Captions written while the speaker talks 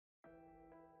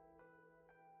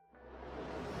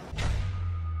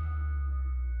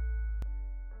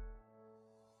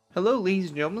Hello ladies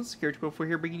and gentlemen, Security4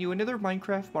 here bringing you another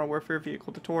Minecraft Modern Warfare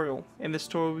vehicle tutorial. In this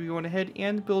tutorial we'll be going ahead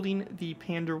and building the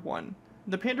Pandur I.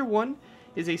 The Pandur I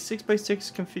is a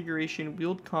 6x6 configuration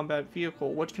wheeled combat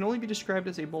vehicle, which can only be described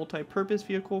as a multi-purpose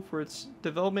vehicle for its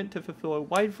development to fulfill a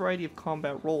wide variety of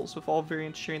combat roles, with all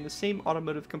variants sharing the same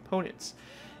automotive components.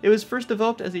 It was first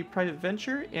developed as a private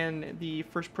venture, and the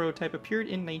first prototype appeared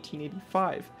in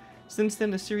 1985. Since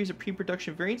then, a series of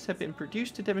pre-production variants have been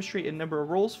produced to demonstrate a number of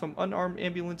roles, from unarmed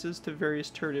ambulances to various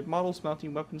turreted models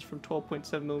mounting weapons from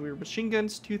 12.7mm machine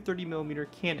guns to 30mm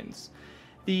cannons.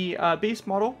 The base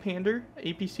model, Pandur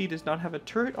APC, does not have a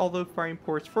turret, although firing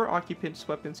ports for occupants'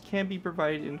 weapons can be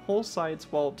provided in whole sides,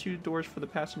 while two doors for the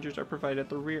passengers are provided at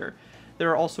the rear. There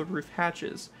are also roof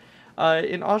hatches.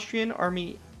 An Austrian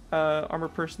Army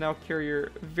armored personnel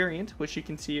carrier variant, which you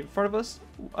can see in front of us,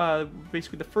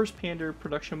 basically the first Pandur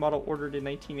production model ordered in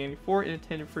 1994 and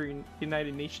intended for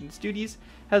United Nations duties,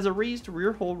 has a raised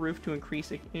rear hull roof to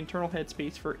increase internal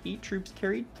headspace for 8 troops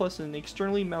carried, plus an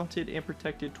externally mounted and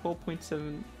protected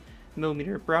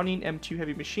 12.7mm Browning M2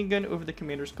 heavy machine gun over the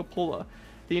commander's cupola.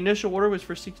 The initial order was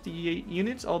for 68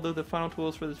 units, although the final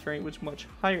totals for this variant was much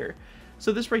higher.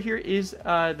 So this right here is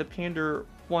the Pandur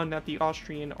I that the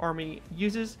Austrian army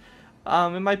uses.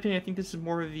 In my opinion, I think this is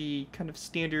more of the kind of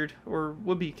standard, or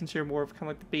would be considered more of kind of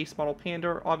like the base model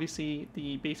Pandur. Obviously,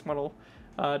 the base model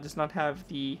does not have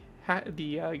the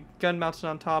gun mounted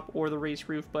on top or the raised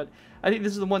roof, but I think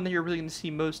this is the one that you're really going to see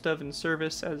most of in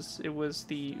service, as it was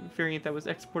the variant that was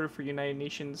exported for United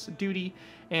Nations duty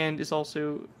and is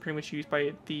also pretty much used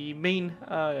by the main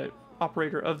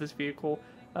operator of this vehicle,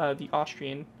 the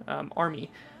Austrian army.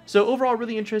 So overall,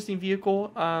 really interesting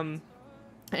vehicle.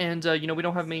 You know, we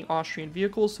don't have many Austrian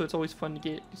vehicles, so it's always fun to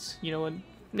get, you know, a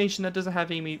nation that doesn't have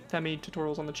that many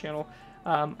tutorials on the channel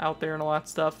out there and all that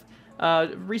stuff.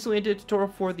 Recently I did a tutorial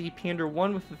for the Pandur I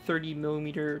with the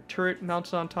 30mm turret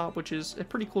mounted on top, which is a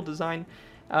pretty cool design.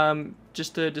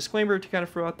 Just a disclaimer to kind of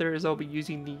throw out there is I'll be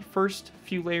using the first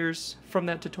few layers from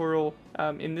that tutorial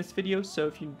in this video, so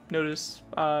if you notice,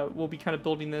 we'll be kind of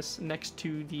building this next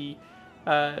to the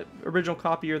original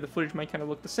copy, or the footage might kind of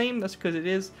look the same. That's because it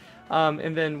is.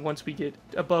 And then once we get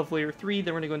above layer 3,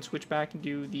 then we're going to go and switch back and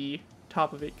do the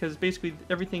top of it, because basically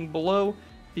everything below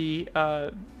the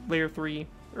layer 3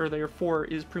 or layer 4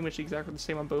 is pretty much exactly the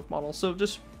same on both models. So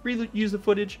just reuse the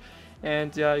footage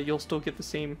and you'll still get the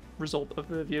same result of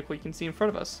the vehicle you can see in front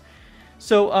of us.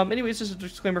 So anyways, just a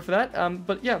disclaimer for that.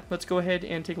 But yeah, let's go ahead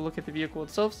and take a look at the vehicle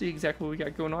itself, see exactly what we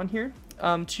got going on here.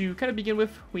 To kind of begin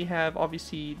with, we have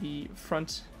obviously the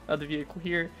front of the vehicle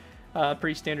here.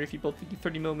 Pretty standard. If you built the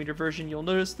 30mm version, you'll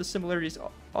notice the similarities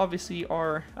obviously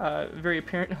are very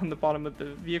apparent on the bottom of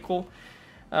the vehicle.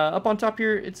 Up on top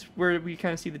here, it's where we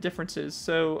kind of see the differences.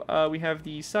 So we have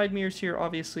the side mirrors here,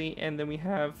 obviously, and then we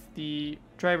have the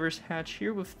driver's hatch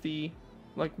here with the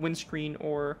like windscreen,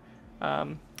 or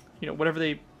you know, whatever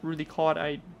they really call it.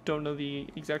 I don't know the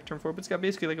exact term for it, but it's got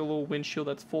basically like a little windshield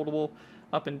that's foldable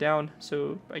up and down.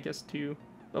 So I guess to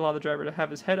allow the driver to have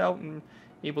his head out and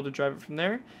able to drive it from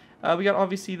there. We got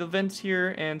obviously the vents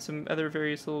here and some other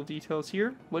various little details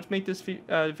here. What make this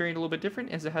variant a little bit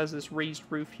different is it has this raised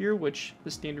roof here, which the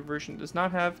standard version does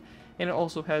not have, and it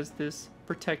also has this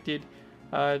protected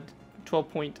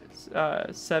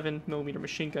 12.7mm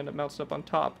machine gun that mounts up on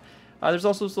top. There's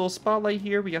also this little spotlight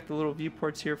here. We got the little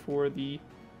viewports here for the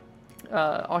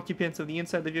occupants of the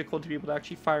inside of the vehicle to be able to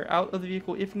actually fire out of the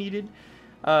vehicle if needed.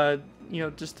 You know,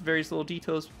 just the various little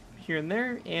details here and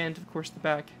there, and of course the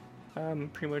back.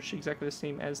 Pretty much exactly the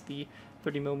same as the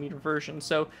 30mm version.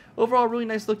 So overall, really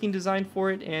nice looking design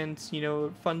for it, and you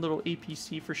know, fun little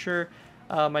APC for sure.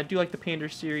 I do like the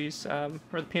Pandur series, or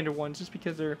the Pandur ones, just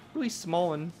because they're really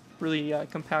small and really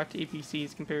compact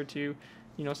APCs compared to,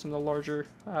 you know, some of the larger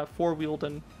four-wheeled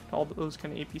and all those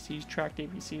kind of APCs, tracked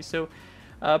APCs. So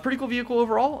pretty cool vehicle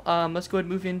overall. Let's go ahead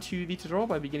and move into the tutorial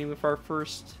by beginning with our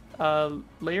first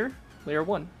layer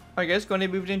 1. Alright guys, going to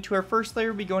move into our first layer.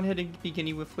 We'll be going ahead and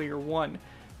beginning with layer 1.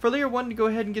 For layer 1 to go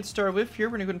ahead and get started with, here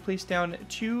we're going to go and place down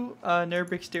 2 nether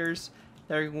brick stairs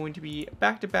that are going to be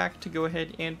back to back to go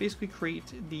ahead and basically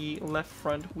create the left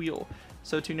front wheel.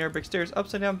 So 2 nether brick stairs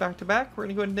upside down back to back. We're going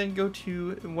to go ahead and then go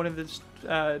to one of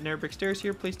the nether brick stairs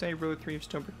here, place down a row of 3 of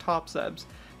stone brick top slabs.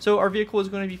 So our vehicle is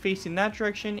going to be facing that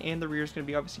direction, and the rear is going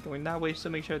to be obviously going that way, so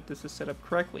make sure that this is set up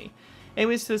correctly.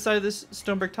 Anyways, to the side of this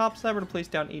stone brick top slab, we're going to place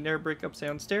down a nether brick upside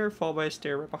down stair, followed by a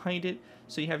stair right behind it,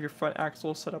 so you have your front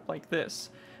axle set up like this.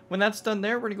 When that's done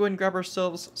there, we're going to go ahead and grab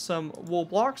ourselves some wool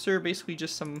blocks, or basically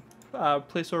just some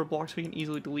placeholder blocks we can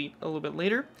easily delete a little bit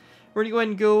later. We're going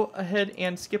to go ahead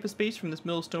and skip a space from this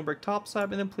middle stone brick top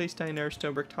slab, and then place down another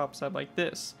stone brick top slab like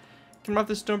this. Coming off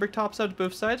this stone brick top slab to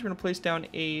both sides, we're going to place down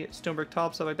a stone brick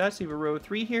top slab like that. So you have a row of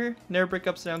 3 here, nether brick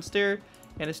upside down stair,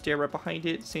 and a stair right behind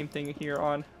it. Same thing here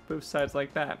on both sides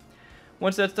like that.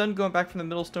 Once that's done, going back from the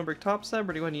middle stone brick top slab,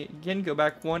 we're going to again go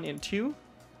back 1 and 2.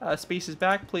 Spaces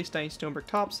back, place down a stone brick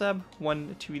top slab,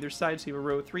 1 to either side, so you have a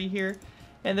row of 3 here.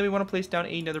 And then we want to place down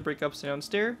another brick upside down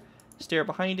stair, stair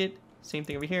behind it, same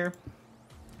thing over here,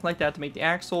 like that to make the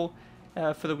axle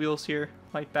for the wheels here,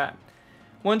 like that.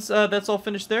 Once that's all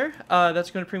finished there,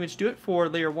 that's going to pretty much do it for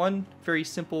layer 1. Very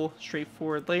simple,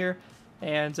 straightforward layer.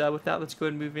 And with that, let's go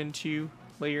ahead and move into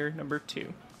layer number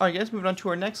 2. Alright guys, moving on to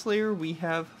our next layer, we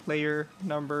have layer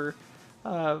number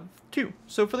 2.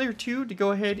 So for layer 2, to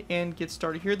go ahead and get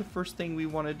started here, the first thing we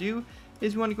want to do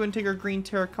is we want to go ahead and take our green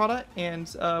terracotta,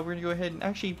 and we're going to go ahead and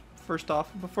actually, first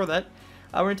off, before that,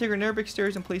 we're going to take our nether brick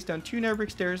stairs and place down 2 nether brick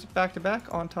stairs back to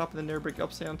back on top of the nether brick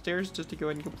upside down stairs, just to go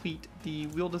ahead and complete the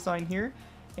wheel design here.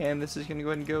 And this is going to go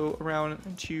ahead and go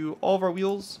around to all of our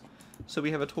wheels, so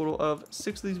we have a total of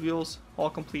 6 of these wheels, all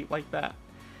complete like that.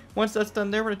 Once that's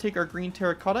done there, we're going to take our green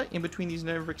terracotta in between these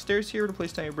nether brick stairs here to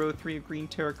place down a row of 3 of green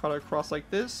terracotta across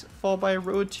like this, followed by a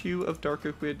row of 2 of dark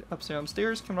oak wood upside down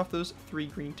stairs coming off those 3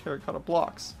 green terracotta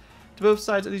blocks. To both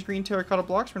sides of these green terracotta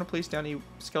blocks, we're going to place down a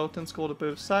skeleton skull to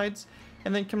both sides,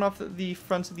 and then coming off the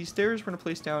fronts of these stairs, we're going to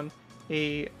place down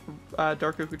a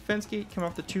dark oak wood fence gate coming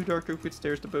off the 2 dark oak wood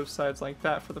stairs to both sides like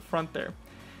that for the front there.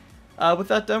 With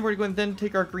that done, we're going to then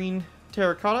take our green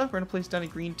terracotta. We're going to place down a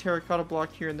green terracotta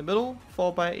block here in the middle,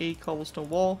 followed by a cobblestone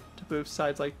wall to both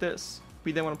sides like this.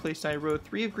 We then want to place down a row of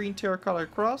 3 of green terracotta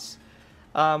across.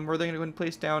 We're then going to go ahead and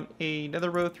place down another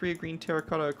row of 3 of green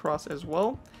terracotta across as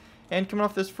well. And coming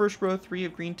off this first row of 3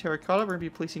 of green terracotta, we're going to be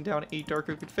placing down a dark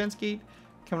oak wood fence gate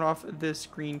coming off this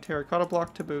green terracotta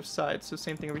block to both sides. So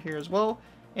same thing over here as well.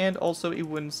 And also a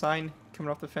wooden sign coming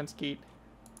off the fence gate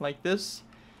like this.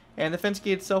 And the fence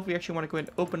gate itself, we actually want to go ahead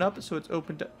and open up, so it's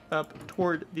opened up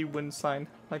toward the wooden sign,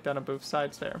 like that on both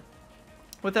sides there.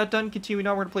 With that done, continuing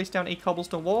on, we're going to place down a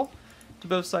cobblestone wall to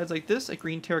both sides like this, a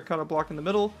green terracotta block in the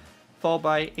middle, followed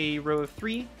by a row of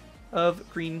 3 of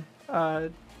green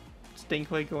stained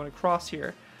clay going across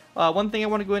here. One thing I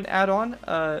want to go ahead and add on,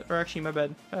 or actually my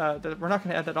bad, we're not going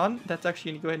to add that on, that's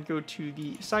actually going to go ahead and go to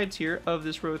the sides here of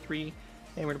this row of 3,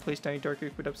 and we're going to place down a dark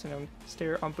oak wood upside down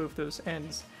stair on both those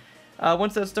ends.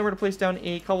 Once that's done, we're going to place down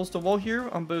a cobblestone wall here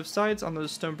on both sides on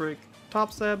those stone brick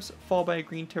top slabs, followed by a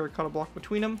green terracotta block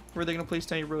between them. We're then going to place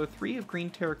down a row of 3 of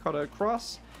green terracotta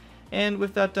across. And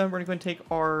with that done, we're going to take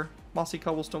our mossy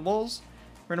cobblestone walls.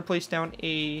 We're going to place down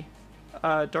a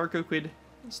dark oak wood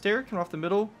stair coming off the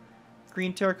middle,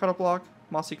 green terracotta block,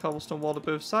 mossy cobblestone wall to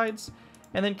both sides.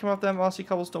 And then come off that mossy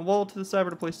cobblestone wall to the side, we're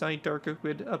going to place down a dark oak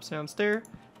wood upside down stair,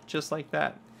 just like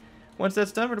that. Once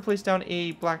that's done, we're going to place down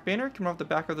a black banner coming off the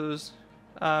back of those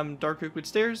dark oak wood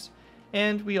stairs.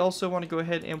 And we also want to go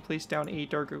ahead and place down a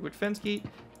dark oak wood fence gate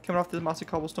coming off the mossy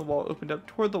cobblestone wall opened up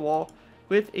toward the wall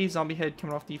with a zombie head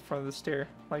coming off the front of the stair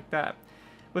like that.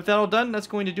 With that all done, that's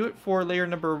going to do it for layer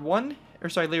number 1, or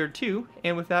sorry, layer 2.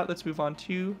 And with that, let's move on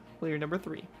to layer number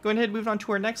 3. Going ahead and move on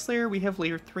to our next layer, we have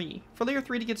layer 3. For layer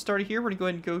 3 to get started here, we're going to go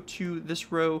ahead and go to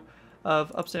this row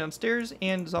of upside down stairs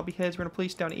and zombie heads. We're going to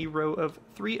place down a row of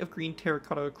 3 of green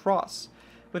terracotta across.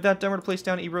 With that done, we're going to place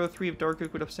down a row of 3 of dark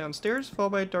oak wood upside down stairs,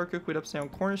 followed by a dark oak wood upside down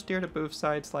corner stair to both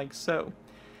sides like so.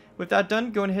 With that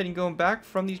done, going ahead and going back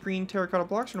from these green terracotta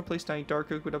blocks, we're going to place down a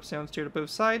dark oak wood upside down stair to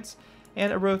both sides,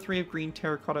 and a row of 3 of green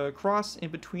terracotta across in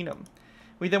between them.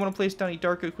 We then want to place down a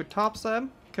dark oak wood top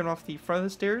slab coming off the front of the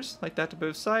stairs like that to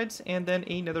both sides, and then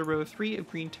another row of 3 of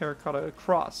green terracotta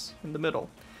across in the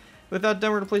middle. With that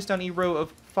done, we're going to place down a row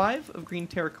of 5 of green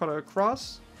terracotta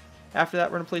across. After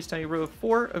that, we're going to place down a row of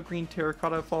 4 of green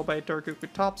terracotta, followed by a dark oak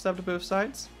wood top slab to both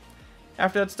sides.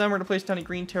 After that's done, we're going to place down a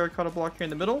green terracotta block here in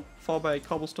the middle, followed by a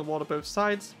cobblestone wall to both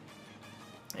sides.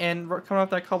 And coming off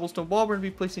that cobblestone wall, we're going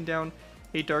to be placing down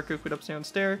a dark oak wood upside down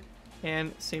stair,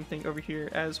 and same thing over here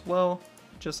as well,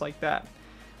 just like that.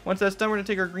 Once that's done, we're going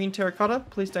to take our green terracotta,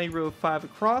 place down a row of 5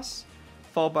 across,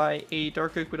 followed by a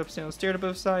dark oak wood upside down stair to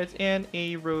both sides, and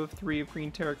a row of 3 of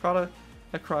green terracotta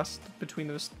across between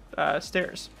those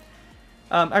stairs.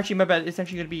 Actually, my bad, it's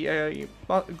actually going to be a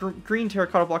green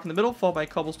terracotta block in the middle, followed by a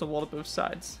cobblestone wall to both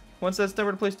sides. Once that's done,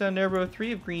 we're going to place down a row of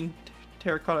 3 of green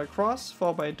terracotta across,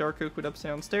 followed by a dark oak wood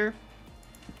upside down stair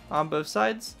on both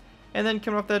sides. And then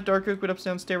coming off that dark oak wood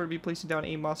upside down stair, we're going to be placing down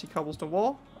a mossy cobblestone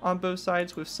wall on both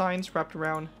sides with signs wrapped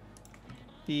around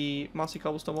the mossy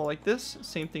cobblestone wall like this.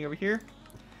 Same thing over here.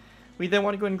 We then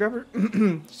want to go and grab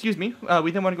excuse me.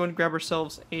 We then want to go and grab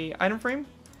ourselves a item frame.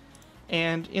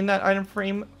 And in that item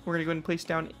frame, we're going to go ahead and place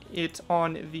down it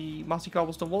on the mossy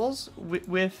cobblestone walls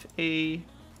with a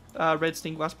red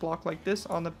stained glass block like this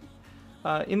on the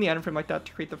in the item frame like that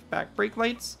to create the back brake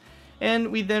lights.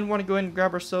 And we then want to go ahead and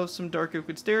grab ourselves some dark oak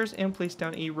wood stairs and place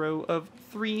down a row of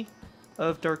 3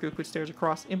 of dark oak wood stairs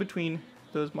across in between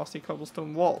those mossy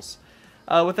cobblestone walls.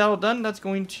 With that all done, that's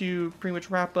going to pretty much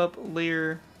wrap up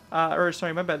layer, or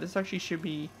sorry, my bad, this actually should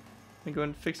be, let me go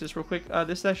and fix this real quick.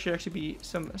 This should actually be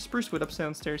some spruce wood up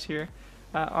downstairs here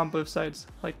on both sides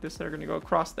like this that are going to go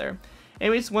across there.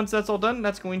 Anyways, once that's all done,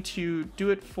 that's going to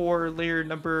do it for layer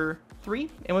number 3.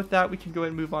 And with that, we can go ahead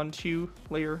and move on to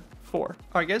layer 4.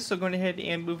 Alright guys, so going ahead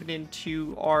and moving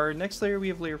into our next layer, we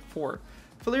have layer 4.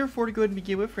 For layer 4 to go ahead and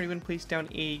begin with, we're going to place down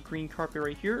a green carpet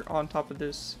right here on top of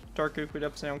this dark oak wood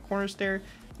upside down corner stair.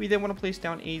 We then want to place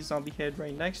down a zombie head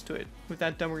right next to it. With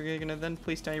that done, we're going to then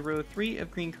place down a row of 3 of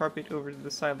green carpet over to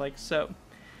the side like so.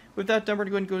 With that done, we're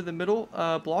going to go to the middle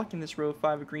block in this row of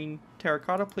 5 of green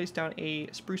terracotta, place down a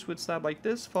spruce wood slab like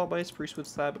this, followed by a spruce wood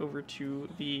slab over to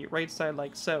the right side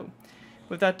like so.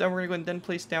 With that done, we're going to go and then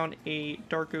place down a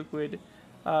dark oak wood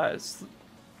dark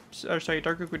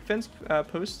oak wood fence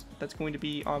post that's going to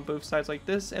be on both sides like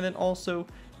this, and then also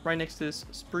right next to this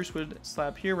spruce wood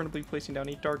slab here, we're going to be placing down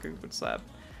a dark oak wood slab.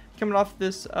 Coming off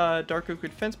this dark oak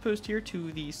wood fence post here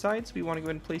to the sides, we want to go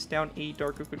ahead and place down a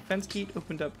dark oak wood fence gate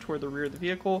opened up toward the rear of the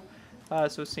vehicle.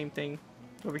 So same thing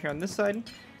over here on this side.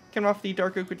 Coming off the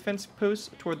dark oak wood fence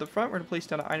post toward the front, we're going to place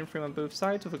down an item frame on both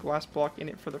sides with a glass block in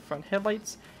it for the front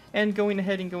headlights. And going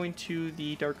ahead and going to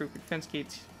the dark oak wood fence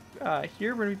gates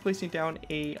here, we're going to be placing down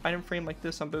a item frame like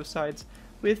this on both sides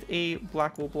with a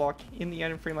black wool block in the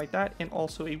item frame like that, and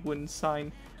also a wooden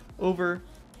sign over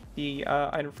the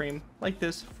item frame like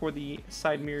this for the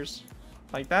side mirrors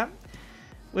like that.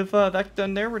 With that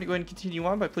done there, we're going to go ahead and continue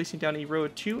on by placing down a row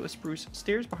of 2 of spruce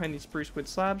stairs behind these spruce wood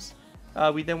slabs.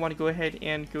 We then want to go ahead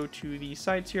and go to the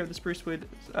sides here of the spruce wood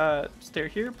stair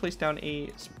here, place down a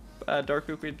dark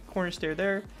oak wood corner stair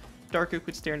there, dark oak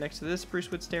wood stair next to this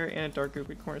spruce wood stair, and a dark oak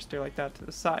wood corner stair like that to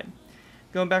the side.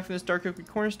 Going back from this dark oak wood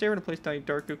corner stair, we're going to place down a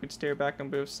dark oak wood stair back on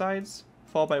both sides,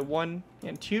 followed by 1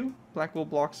 and 2 black wool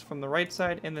blocks from the right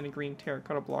side, and then a green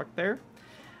terracotta block there.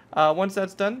 Once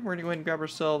that's done, we're going to go ahead and grab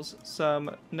ourselves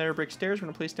some nether brick stairs. We're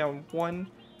going to place down 1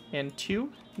 and 2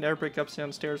 nether brick ups and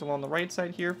down stairs along the right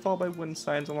side here, followed by wooden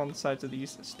signs along the sides of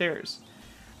these stairs.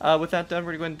 With that done,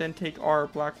 we're going to go ahead and then take our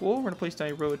black wool. We're going to place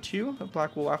down a row of 2 of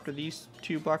black wool after these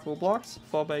 2 black wool blocks,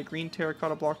 followed by a green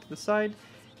terracotta block to the side,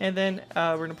 and then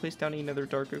we're going to place down another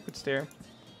dark oak wood stair,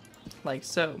 like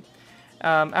so.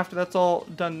 After that's all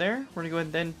done there, we're going to go ahead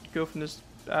and then go from this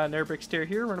nether brick stair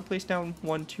here. We're going to place down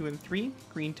 1, 2, and 3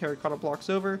 green terracotta blocks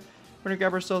over. We're going to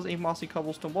grab ourselves a mossy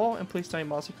cobblestone wall and place down a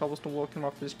mossy cobblestone wall coming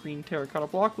off this green terracotta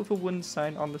block with a wooden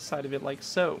sign on the side of it like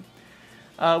so.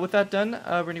 With that done,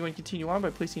 we're going to continue on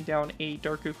by placing down a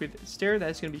dark oak wood stair that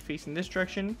is going to be facing this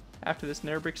direction after this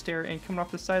nether brick stair, and coming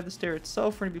off the side of the stair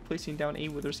itself, we're going to be placing down a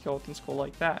wither skeleton skull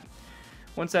like that.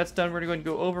 Once that's done, we're going to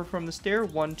go over from the stair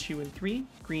 1, 2, and 3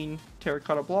 green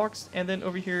terracotta blocks, and then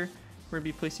over here we're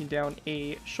going to be placing down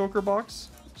a shulker box,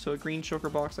 so a green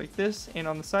shulker box like this, and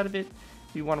on the side of it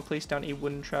we want to place down a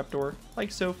wooden trapdoor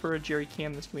like so for a jerry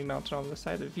can that's going to be mounted on the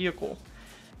side of the vehicle.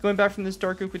 Going back from this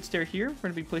dark oak wood stair here, we're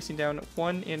going to be placing down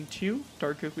 1 and 2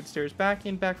 dark oak wood stairs back,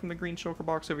 and back from the green shulker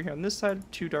box over here on this side,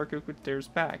 2 dark oak wood stairs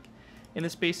back. In the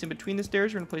space in between the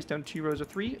stairs, we're going to place down 2 rows of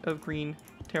 3 of green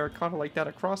terracotta like that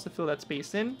across to fill that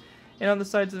space in. And on the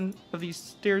sides of these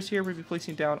stairs here, we're going to be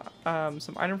placing down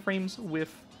some item frames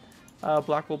with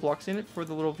black wool blocks in it for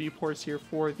the little viewports here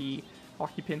for the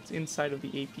occupants inside of the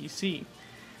APC.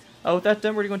 With that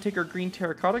done, we're going to take our green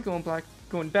terracotta,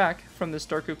 going back from this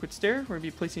dark oak wood stair. We're going to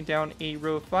be placing down a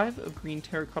row of 5 of green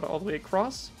terracotta all the way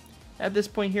across. At this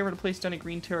point here, we're going to place down a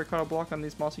green terracotta block on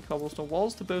these mossy cobblestone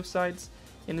walls to both sides.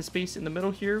 In the space in the middle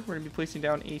here, we're going to be placing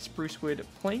down a spruce wood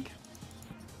plank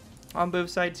on both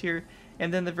sides here,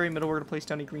 and then in the very middle, we're going to place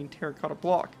down a green terracotta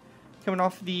block. Coming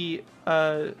off the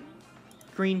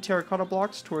green terracotta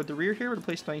blocks toward the rear here, we're going to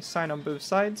place down a sign on both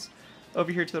sides.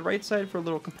 Over here to the right side for a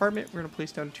little compartment, we're going to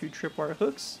place down 2 tripwire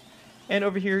hooks. And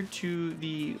over here to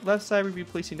the left side, we'll be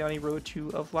placing down a row of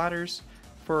 2 of ladders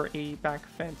for a back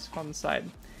fence on the side.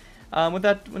 When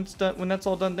that's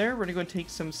all done there, we're going to go and take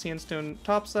some sandstone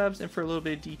top slabs, and for a little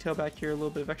bit of detail back here, a little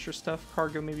bit of extra stuff,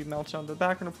 cargo maybe mounted on the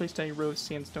back, we're going to place down a row of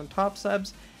sandstone top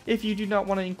slabs. If you do not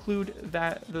want to include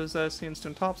those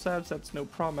sandstone top slabs, that's no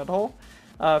problem at all.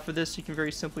 For this, you can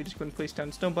very simply just go and place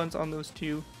down stone buns on those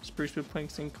 2 spruce wood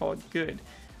planks and call it good.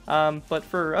 But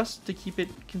for us to keep it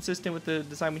consistent with the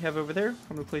design we have over there,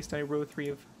 I'm going to place down a row of 3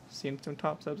 of sandstone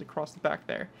top slabs across the back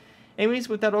there. Anyways,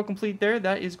 with that all complete there,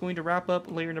 that is going to wrap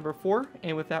up layer number 4,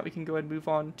 and with that we can go ahead and move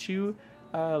on to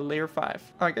layer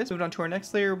 5. Alright guys, moving on to our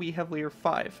next layer, we have layer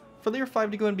 5. For layer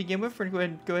 5 to go and begin with, we're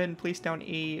going to go ahead and place down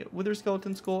a wither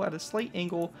skeleton skull at a slight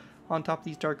angle on top of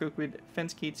these dark oak wood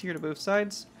fence gates here to both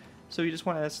sides. So you just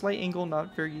want a slight angle,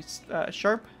 not very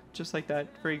sharp, just like that,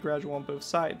 very gradual on both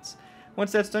sides.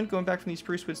 Once that's done, going back from these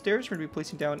spruce wood stairs, we're going to be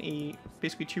placing down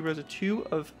basically 2 rows of 2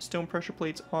 of stone pressure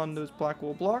plates on those black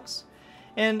wool blocks.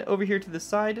 And over here to the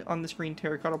side, on this green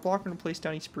terracotta block, we're going to place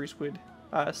down a spruce wood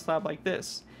slab like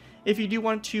this. If you do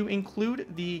want to include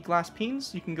the glass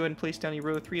panes, you can go ahead and place down a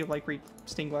row of 3 of light gray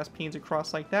stained glass panes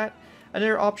across like that.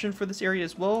 Another option for this area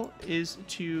as well is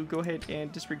to go ahead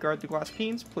and disregard the glass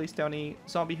panes, place down a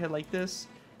zombie head like this,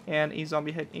 and a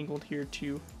zombie head angled here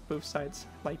to both sides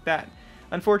like that.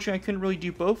 Unfortunately, I couldn't really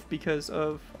do both because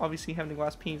of obviously having the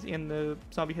glass panes and the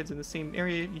zombie heads in the same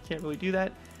area. You can't really do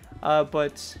that,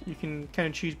 but you can kind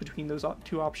of choose between those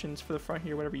 2 options for the front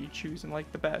here, whatever you choose and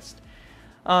like the best.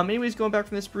 Anyways, going back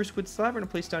from the spruce wood slab, we're going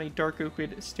to place down a dark oak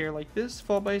wood stair like this,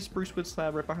 followed by a spruce wood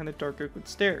slab right behind the dark oak wood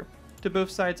stair. To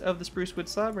both sides of the spruce wood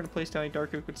slab, we're going to place down a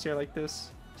dark oak wood stair like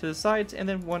this to the sides, and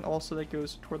then one also that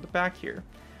goes toward the back here.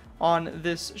 On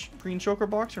this green shulker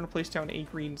box, we're going to place down a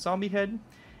green zombie head.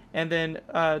 And then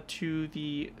to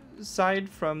the side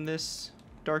from this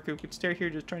dark oak wood stair here,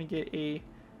 just trying to get a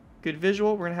good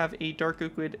visual, we're going to have a dark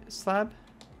oak wood slab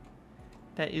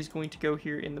that is going to go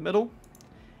here in the middle.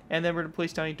 And then we're going to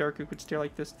place down a dark oak wood stair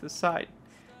like this to the side.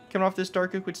 Coming off this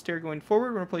dark oak wood stair going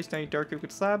forward, we're going to place down a dark oak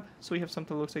wood slab, so we have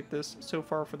something that looks like this so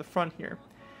far for the front here.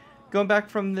 Going back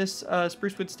from this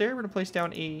spruce wood stair, we're going to place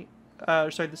down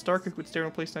this dark oak wood stair, we're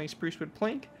going to place down a spruce wood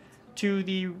plank. To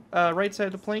the right side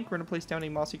of the plank, we're going to place down a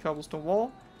mossy cobblestone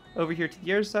wall. Over here to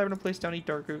the other side, we're going to place down a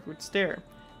dark oak wood stair.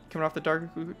 Coming off the dark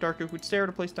oak wood stair, we're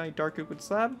going to place down a dark oak wood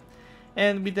slab.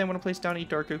 And we then want to place down a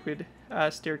dark oak wood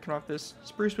stair coming off this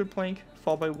spruce wood plank,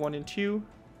 followed by 1 and 2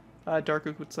 dark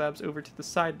oak wood slabs over to the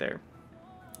side there.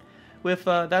 With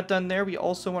that done there, we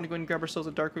also want to go ahead and grab ourselves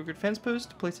a dark oak wood fence post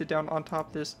to place it down on top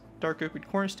of this dark oak wood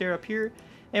corner stair up here.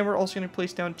 And we're also going to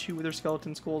place down 2 wither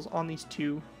skeleton skulls on these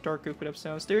 2 dark oak wood ups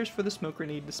downstairs for the smoke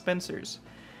grenade dispensers.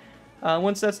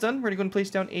 Once that's done, we're going to go and place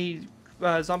down a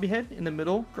zombie head in the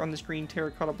middle on this green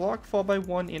terracotta block, followed by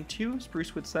 1 and 2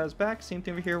 spruce wood slabs back. Same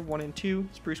thing over here, 1 and 2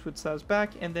 spruce wood slabs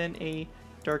back, and then a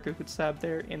dark oak wood slab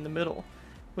there in the middle.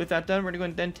 With that done, we're going to go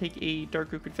and then take a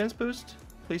dark oak wood fence post,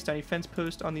 place down a fence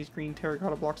post on these green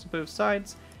terracotta blocks on both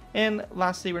sides, and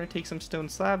lastly, we're going to take some stone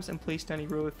slabs and place down a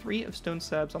row of 3 of stone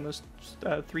slabs on those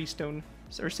 3 stone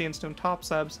or sandstone top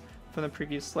slabs from the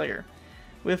previous layer.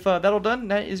 With that all done,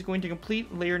 that is going to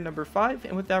complete layer number 5,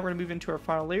 and with that, we're going to move into our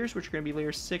final layers, which are going to be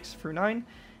layers 6 through 9.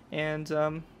 And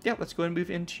yeah, let's go ahead and move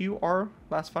into our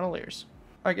last final layers.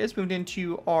 Alright guys, moving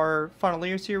into our final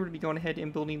layers here, we're going to be going ahead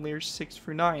and building layers 6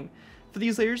 through 9. For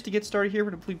these layers, to get started here,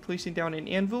 we're going to be placing down an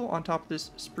anvil on top of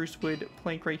this spruce wood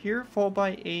plank right here, followed by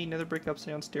another brick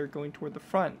upside down stair going toward the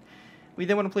front. We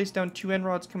then want to place down 2 end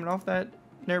rods coming off that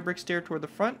nether brick stair toward the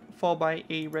front, followed by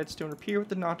a redstone rapier with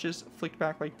the notches flicked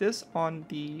back like this on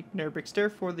the nether brick stair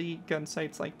for the gun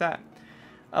sights like that.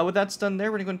 With that's done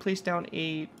there, we're going to go and place down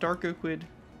a dark oak wood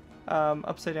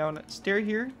upside down stair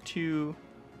here to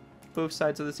both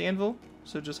sides of this anvil,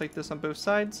 so just like this on both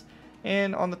sides.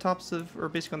 And on the tops of, or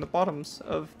basically on the bottoms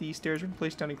of the stairs, we're going to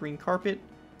place down a green carpet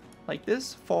like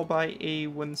this, followed by a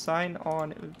wooden sign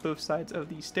on both sides of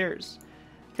these stairs.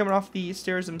 Coming off the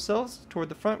stairs themselves toward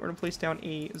the front, we're going to place down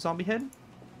a zombie head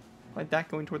like that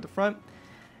going toward the front.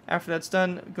 After that's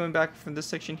done, going back from this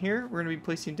section here, we're going to be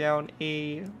placing down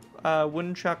a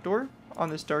wooden trapdoor on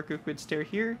this dark oak wood stair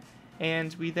here,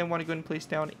 and we then want to go and place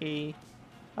down a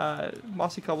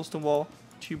mossy cobblestone wall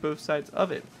to both sides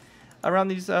of it. Around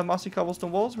these mossy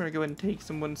cobblestone walls, we're going to go ahead and take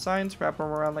some wooden signs, wrap them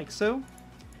around like so.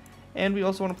 And we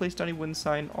also want to place down a wooden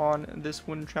sign on this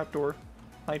wooden trapdoor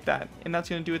like that. And that's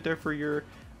going to do it there for your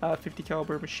 50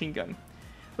 caliber machine gun.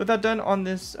 With that done, on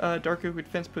this dark oak wood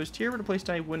fence post here, we're going to place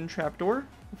down a wooden trapdoor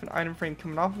with an item frame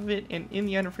coming off of it. And in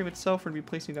the item frame itself, we're going to be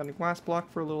placing down a glass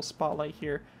block for a little spotlight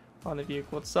here on the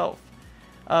vehicle itself.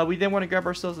 We then want to grab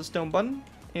ourselves a stone button,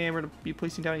 and we're going to be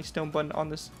placing down a stone button on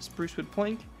this spruce wood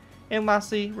plank. And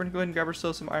lastly, we're going to go ahead and grab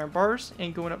ourselves some iron bars,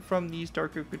 and going up from these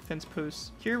dark oak wood fence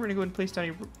posts here, we're going to go ahead and place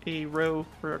down a row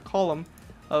or a column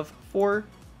of 4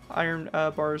 iron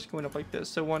bars going up like this.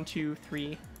 So 1, 2,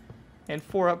 3, and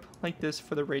 4 up like this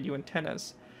for the radio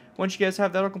antennas. Once you guys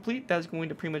have that all complete, that's going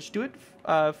to pretty much do it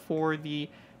for the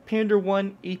Pandur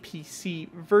I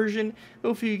APC version.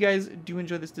 Hopefully you guys do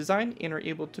enjoy this design and are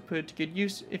able to put it to good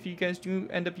use. If you guys do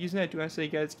end up using it, I do want to say you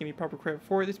guys give me proper credit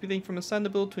for it. This will be linked from Assign the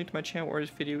build, link to my channel or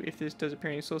this video if this does appear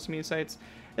on any social media sites.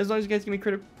 As long as you guys give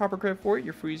me proper credit for it,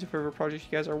 you're free to use it for whatever projects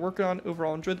you guys are working on.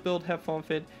 Overall, enjoy the build, have fun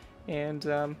with it, and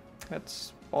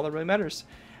that's all that really matters.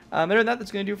 Other than that,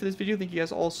 that's going to do it for this video. Thank you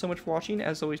guys all so much for watching.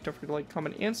 As always, don't forget to like,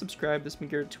 comment, and subscribe. This has been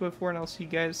Garrett204, and I'll see you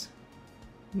guys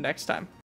next time.